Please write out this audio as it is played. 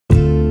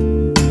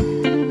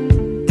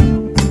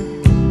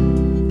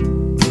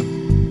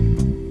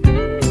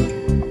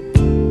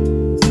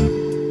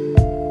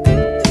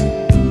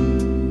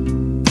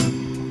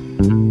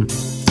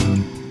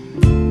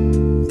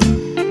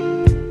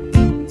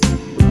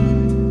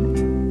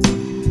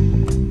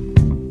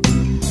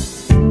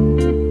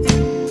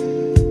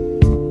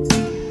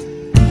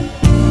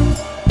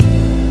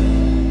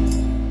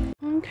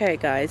Okay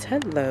guys,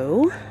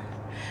 hello,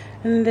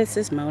 and this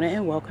is Mona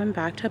and welcome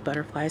back to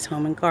Butterflies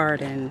Home and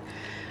Garden.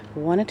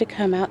 Wanted to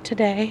come out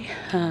today.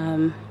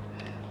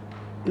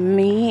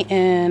 Me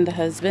and the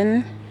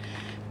husband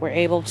were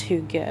able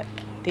to get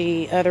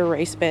the other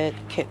raised bed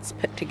kits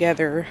put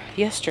together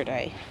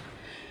yesterday.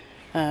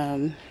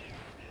 They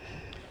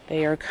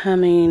are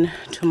coming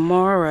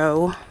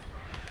tomorrow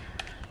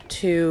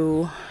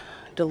to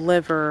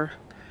deliver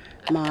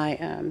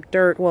my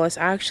dirt. Well, it's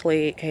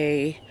actually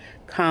a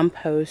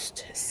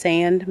compost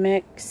sand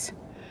mix.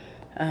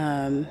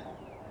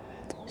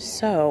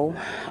 So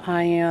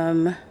I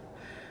am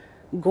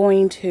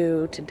going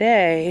to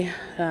today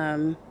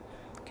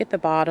get the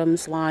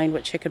bottoms lined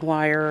with chicken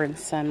wire and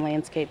some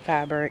landscape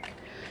fabric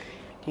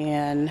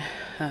and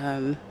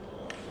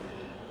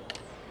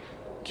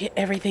get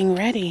everything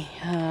ready.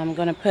 we're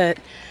gonna put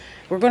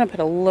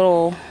a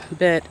little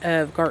bit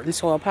of garden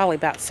soil, probably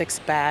about 6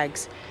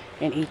 bags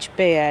in each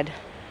bed,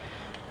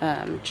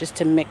 just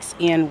to mix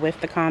in with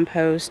the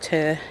compost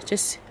to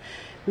just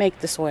make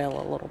the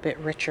soil a little bit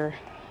richer.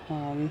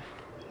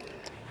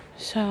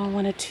 So I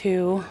wanted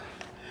to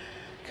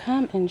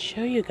come and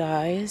show you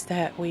guys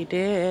that we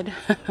did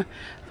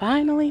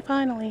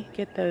finally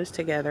get those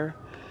together,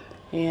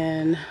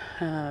 and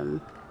I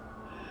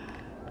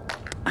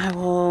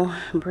will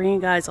bring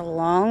you guys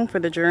along for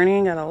the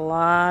journey. Got a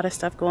lot of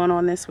stuff going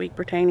on this week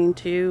pertaining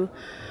to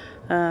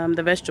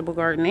the vegetable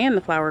garden and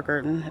the flower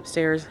garden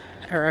upstairs,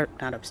 or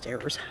not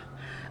upstairs,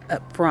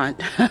 up front.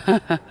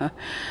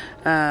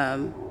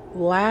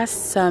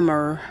 Last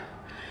summer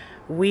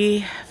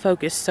we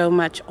focused so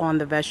much on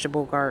the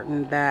vegetable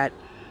garden that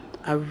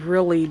I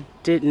really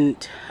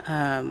didn't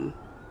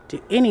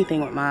do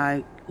anything with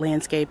my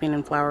landscaping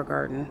and flower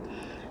garden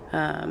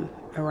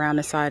around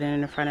the side and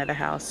in the front of the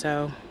house.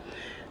 So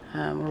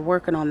we're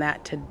working on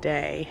that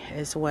today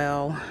as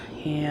well,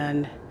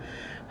 and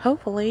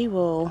hopefully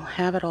we'll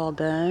have it all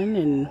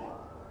done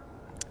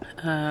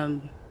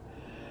and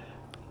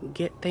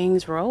get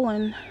things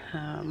rolling.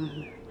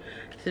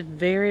 It's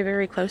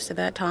very close to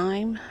that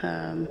time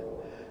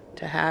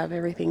to have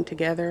everything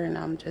together, and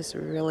I'm just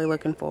really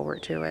looking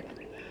forward to it.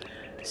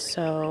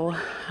 So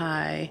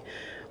I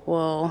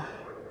will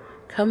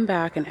come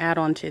back and add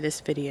on to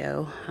this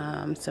video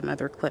some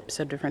other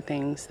clips of different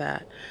things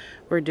that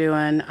we're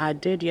doing. I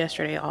did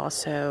yesterday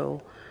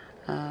also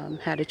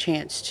had a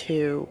chance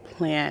to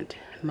plant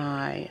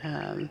my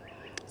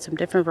some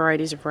different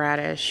varieties of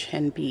radish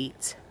and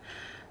beets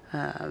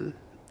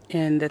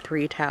in the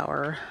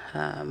 3-tier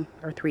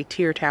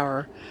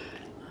tower.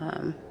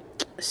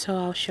 So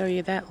I'll show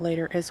you that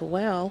later as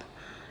well,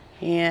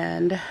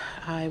 and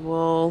I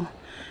will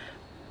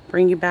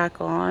bring you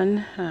back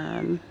on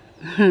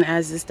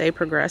as this day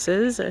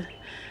progresses,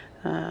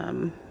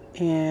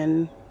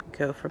 and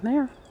go from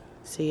there.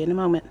 See you in a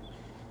moment.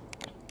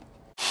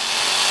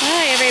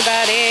 Hi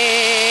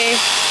everybody.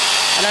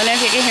 I don't know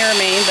if you can hear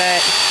me,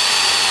 but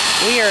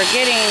we are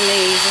getting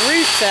these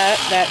roots up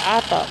that I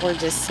thought were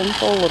just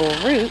simple little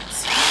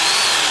roots,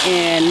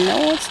 and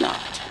no, it's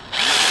not.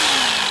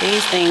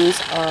 These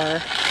things are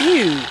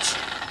huge.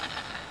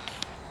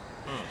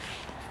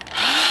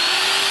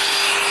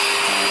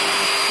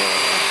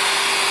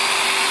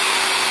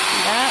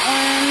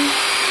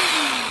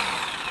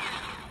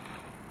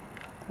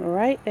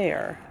 Right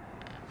there,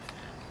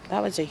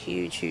 that was a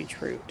huge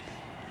root,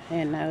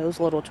 and those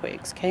little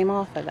twigs came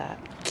off of that.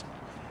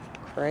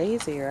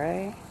 Crazy,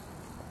 right?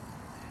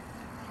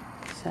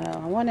 So I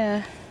want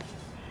to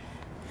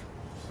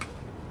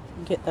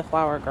get the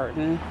flower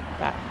garden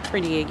back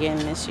pretty again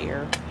this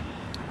year,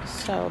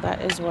 so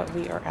that is what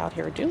we are out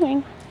here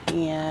doing,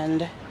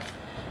 and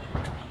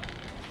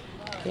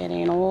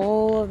getting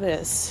all of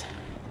this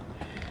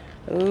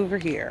over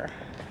here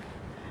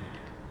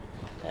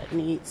that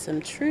needs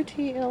some true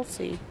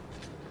TLC.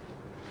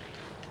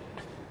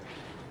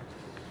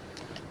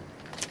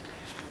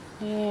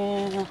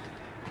 Yeah.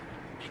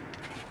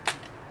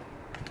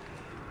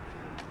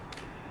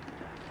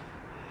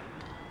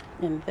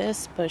 And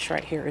this bush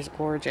right here is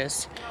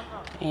gorgeous,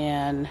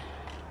 and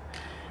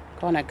I'm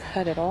gonna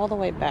cut it all the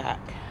way back,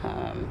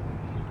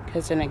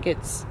 because then it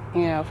gets,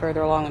 you know,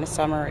 further along in the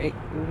summer it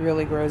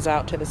really grows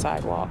out to the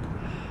sidewalk,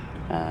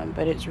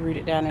 but it's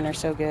rooted down in there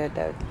so good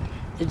that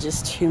it's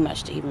just too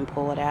much to even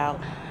pull it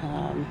out.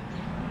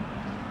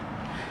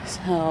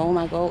 So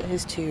my goal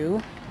is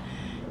to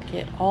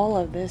get all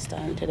of this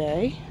done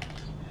today,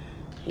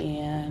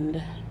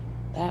 and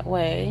that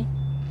way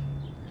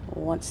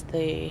once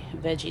the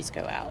veggies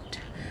go out,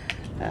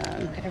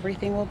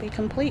 everything will be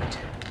complete.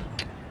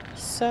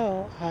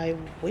 So I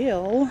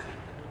will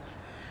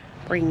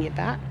bring you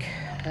back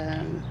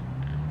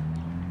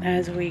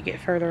as we get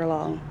further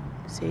along.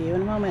 See you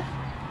in a moment.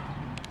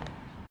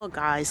 Well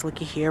guys,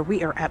 looky here,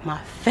 we are at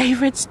my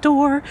favorite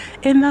store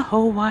in the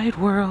whole wide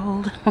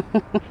world.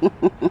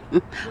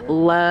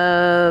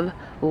 love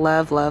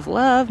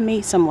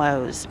me some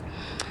Lowe's.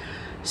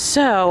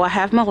 So I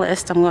have my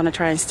list. I'm going to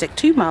try and stick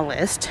to my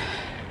list,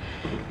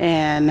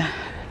 and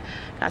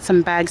got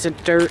some bags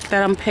of dirt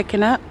that I'm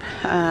picking up.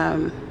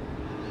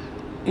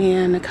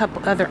 and a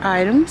couple other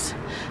items.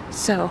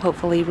 So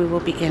hopefully we will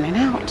be in and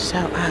out. So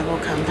I will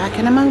come back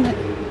in a moment.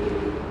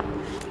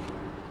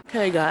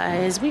 Okay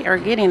guys, we are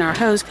getting our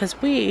hose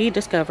because we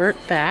discovered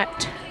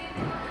that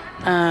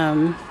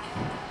the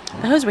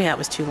hose we had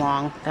was too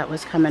long. That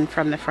was coming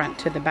from the front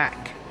to the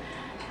back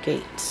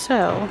gate.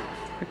 So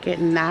we're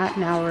getting that.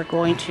 Now we're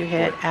going to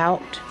head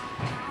out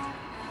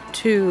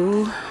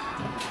to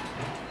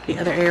the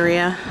other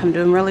area. I'm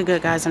doing really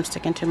good, guys. I'm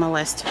sticking to my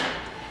list.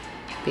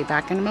 Be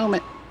back in a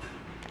moment.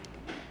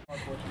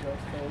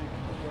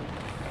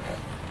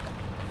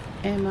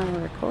 Am I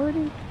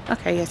recording?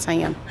 Okay, yes I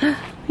am.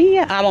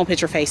 Yeah, I won't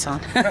put your face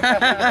on.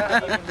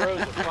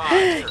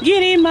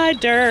 Get in my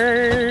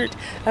dirt.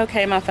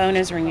 Okay, my phone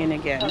is ringing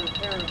again.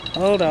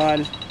 Hold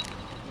on.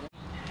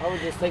 I was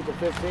just thinking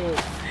 15.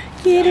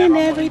 Getting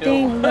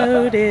everything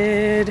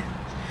loaded.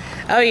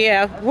 Oh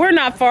yeah, we're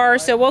not far,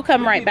 so we'll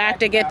come right back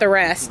to get the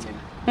rest.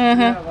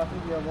 No,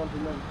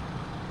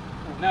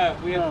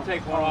 we have to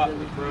take one off.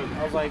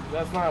 I was like,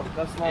 that's not.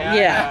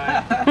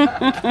 Yeah.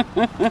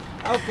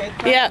 Okay,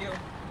 Yeah.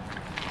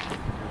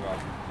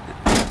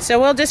 So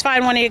we'll just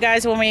find one of you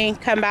guys when we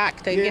come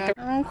back to get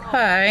the...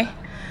 Okay.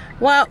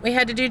 Well, we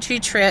had to do 2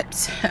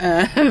 trips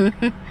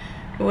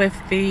with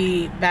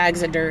the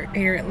bags of dirt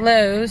here at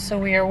Lowe's. So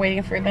we are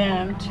waiting for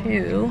them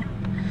to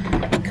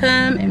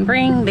come and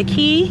bring the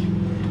key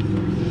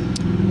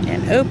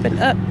and open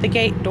up the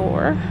gate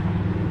door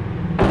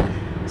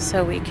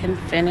so we can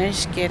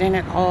finish getting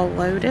it all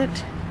loaded.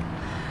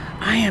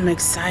 I am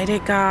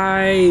excited,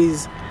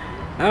 guys.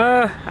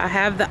 I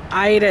have the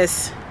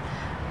itis.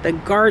 The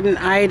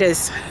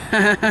garden-itis.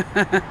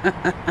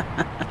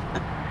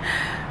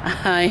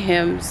 I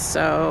am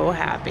so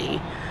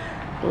happy.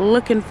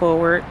 Looking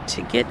forward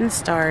to getting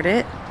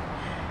started.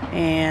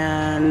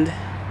 And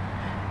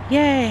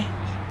yay.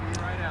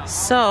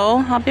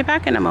 So I'll be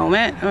back in a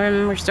moment.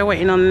 We're still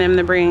waiting on them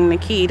to bring the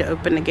key to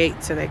open the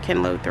gate so they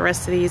can load the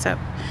rest of these up.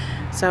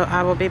 So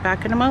I will be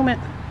back in a moment.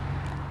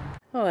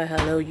 Oh,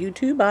 hello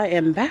YouTube, I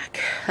am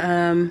back.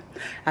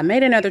 I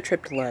made another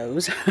trip to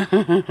Lowe's,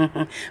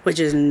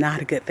 which is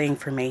not a good thing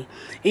for me.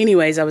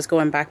 Anyways, I was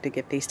going back to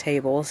get these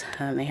tables.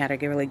 They had a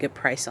really good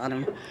price on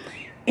them.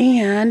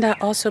 And I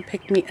also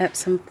picked me up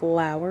some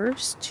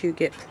flowers to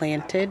get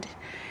planted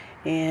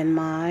in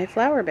my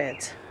flower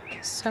beds.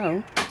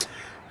 So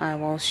I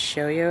will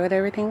show you what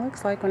everything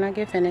looks like when I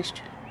get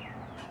finished.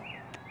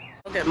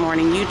 Good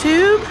morning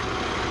YouTube.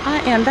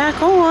 I am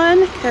back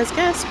on because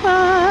guess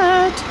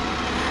what?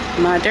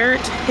 My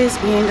dirt is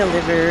being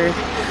delivered,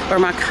 or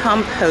my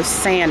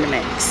compost sand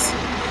mix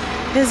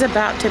is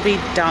about to be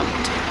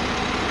dumped.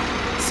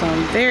 So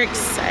I'm very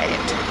excited.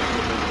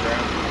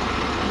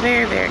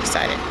 Very, very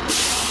excited.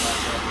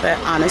 But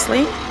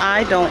honestly,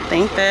 I don't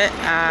think that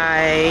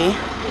I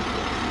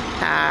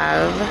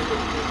have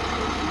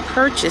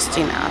purchased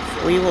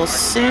enough. We will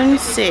soon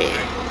see.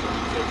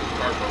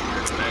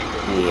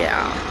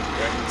 Yeah.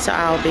 So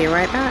I'll be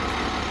right back.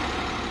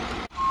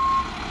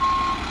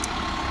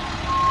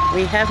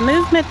 We have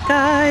movement,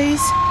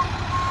 guys.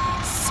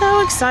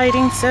 So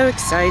exciting, so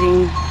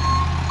exciting.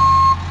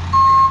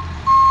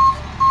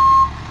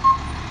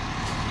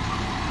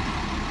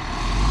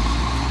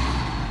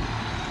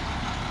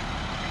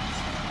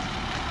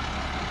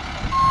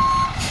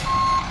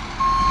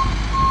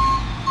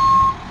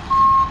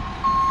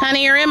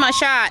 Honey, you're in my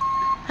shot.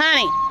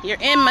 Honey,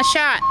 you're in my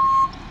shot.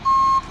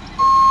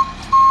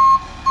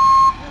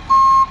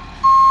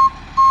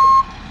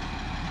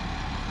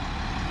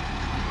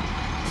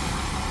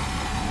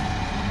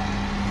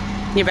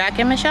 You're back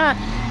in my shot.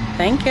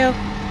 Thank you.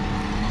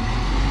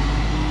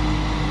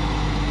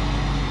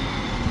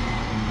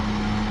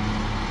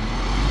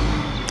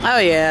 Oh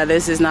yeah,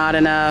 this is not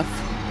enough.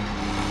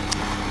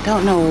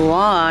 Don't know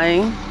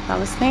why. I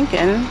was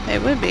thinking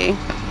it would be.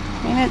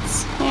 I mean,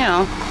 it's, you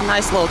know, a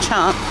nice little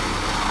chunk.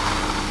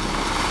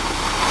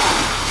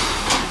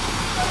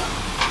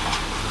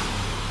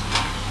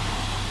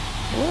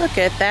 Look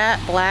at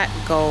that black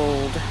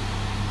gold.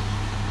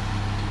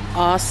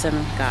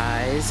 Awesome,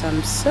 guys.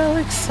 I'm so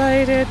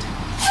excited.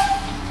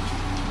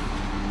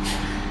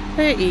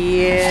 But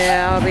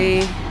yeah, I'll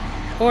be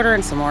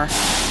ordering some more,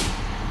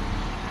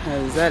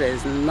 because that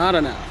is not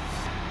enough.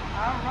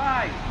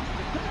 Alright.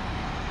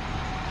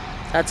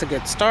 That's a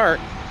good start.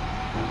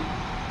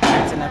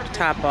 That's enough to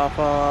top off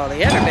all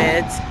the other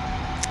beds.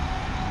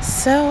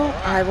 So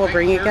I will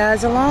bring you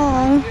guys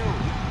along.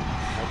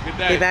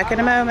 Be back in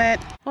a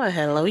moment. Well,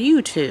 hello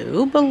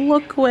YouTube. But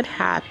look what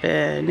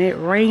happened. It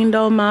rained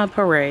on my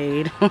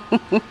parade.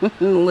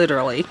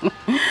 Literally.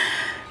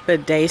 The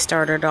day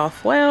started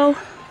off well.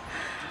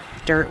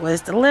 Dirt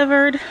was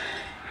delivered.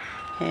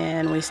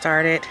 And we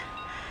started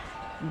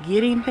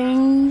getting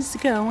things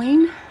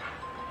going.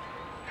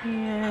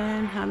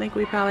 And I think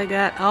we probably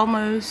got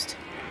almost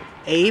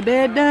a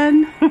bed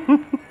done.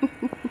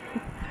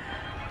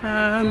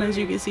 As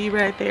you can see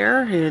right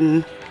there.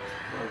 And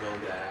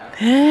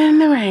then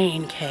the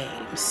rain came.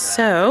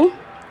 So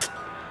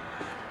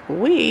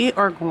we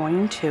are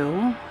going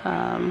to,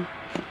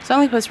 it's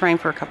only supposed to rain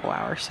for a couple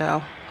hours,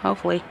 so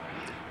hopefully,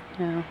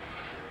 you know,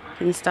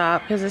 can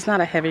stop, because it's not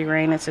a heavy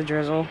rain, it's a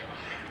drizzle.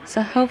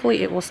 So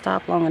hopefully it will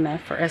stop long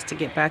enough for us to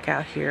get back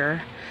out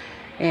here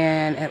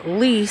and at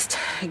least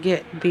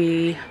get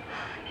the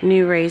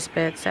new raised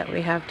beds that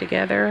we have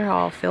together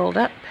all filled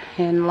up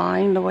and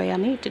lined the way I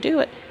need to do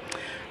it.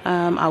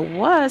 I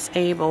was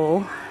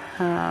able,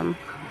 when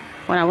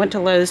I went to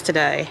Lowe's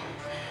today,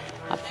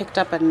 I picked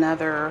up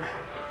another,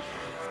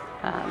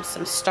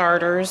 some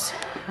starters,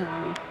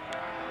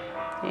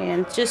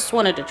 and just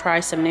wanted to try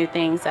some new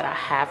things that I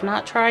have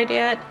not tried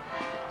yet.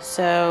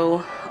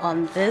 So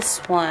on this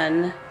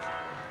one,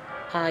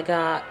 I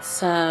got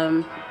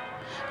some,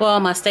 well,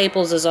 my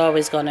staples is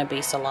always going to be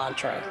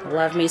cilantro.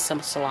 Love me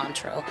some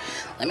cilantro.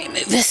 Let me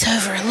move this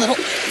over a little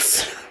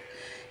bit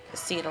to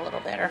see it a little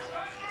better.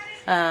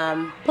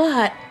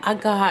 But I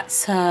got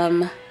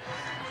some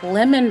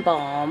lemon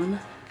balm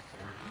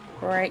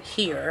right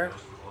here.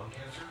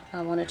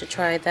 I wanted to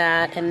try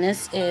that. And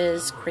this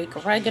is Greek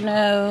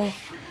oregano,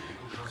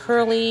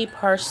 curly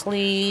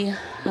parsley.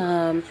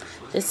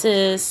 This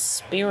is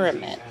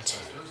spearmint.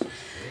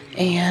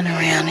 And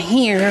around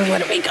here,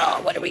 what do we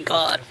got? What do we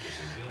got?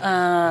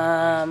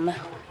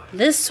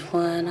 This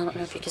one, I don't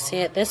know if you can see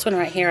it. This one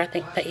right here, I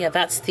think that, yeah,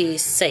 that's the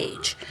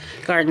sage,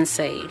 garden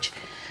sage,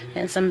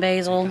 and some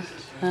basil.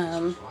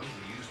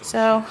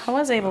 So I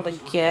was able to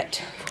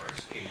get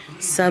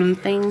some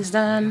things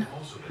done.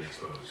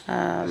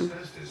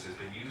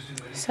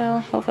 So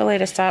hopefully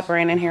it'll stop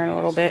raining here in a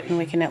little bit and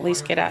we can at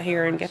least get out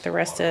here and get the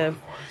rest of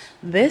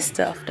this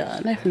stuff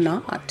done. If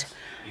not,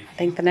 I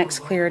think the next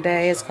clear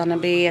day is going to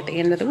be at the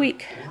end of the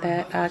week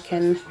that I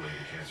can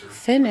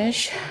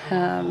finish.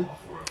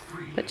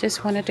 But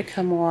just wanted to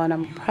come on.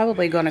 I'm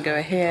probably going to go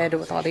ahead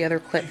with all the other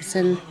clips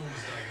and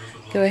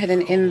go ahead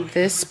and end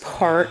this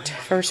part,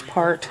 first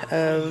part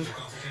of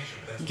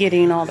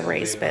getting all the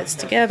raised beds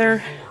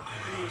together.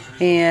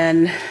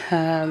 And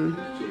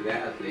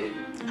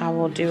I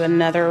will do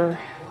another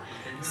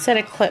set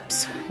of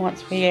clips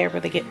once we're able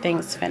to get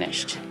things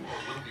finished.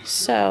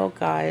 So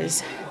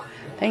guys,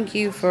 thank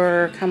you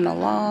for coming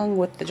along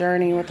with the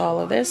journey with all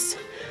of this.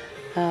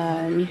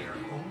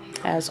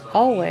 As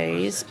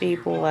always, be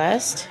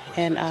blessed,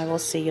 and I will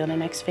see you in the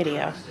next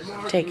video.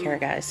 Take care,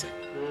 guys.